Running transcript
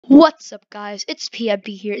What's up guys, it's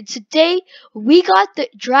PMP here, and today we got the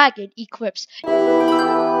Dragon Eclipse. Now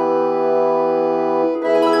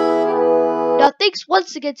thanks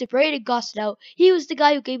once again to Brandon Gosnell. He was the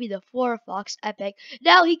guy who gave me the Fox epic.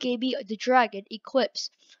 Now he gave me the Dragon Eclipse.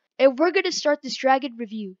 And we're gonna start this Dragon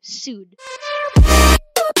review soon.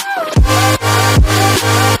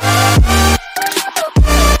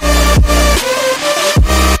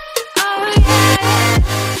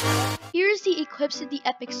 Here's the Eclipse in the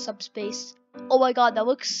epic subspace. Oh my god, that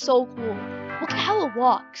looks so cool. Look at how it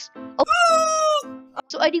walks. Oh.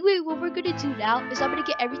 So anyway, what we're gonna do now is I'm gonna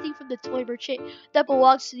get everything from the toy merchant that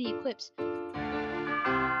belongs to the Eclipse.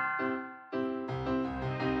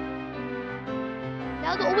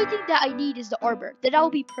 Now the only thing that I need is the armor. Then I will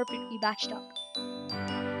be perfectly matched up.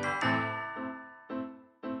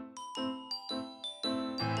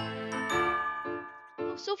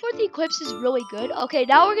 So far the Eclipse is really good. Okay,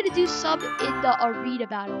 now we're gonna do some in the arena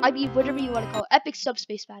battle. I mean, whatever you want to call it. Epic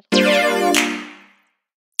subspace battle.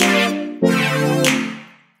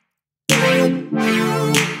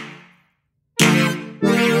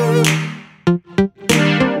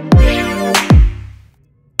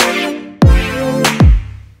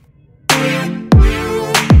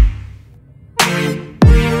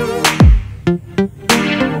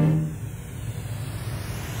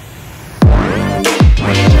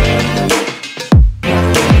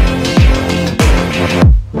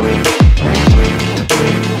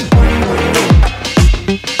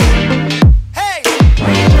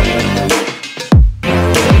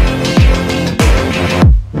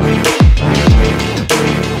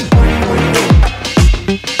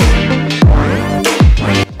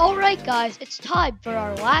 Alright guys, it's time for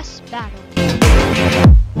our last battle.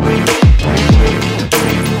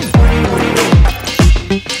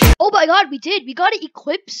 Oh my god, we got an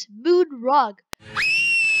Eclipse Moon Rug.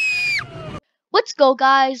 Let's go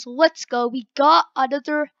guys, let's go. We got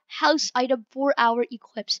another house item for our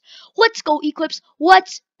Eclipse. Let's go Eclipse,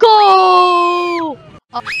 let's go!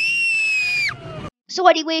 So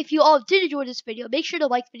anyway, if you all did enjoy this video, make sure to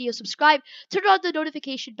like the video, subscribe, turn on the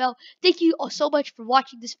notification bell. Thank you all so much for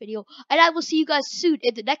watching this video, and I will see you guys soon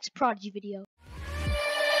in the next Prodigy video.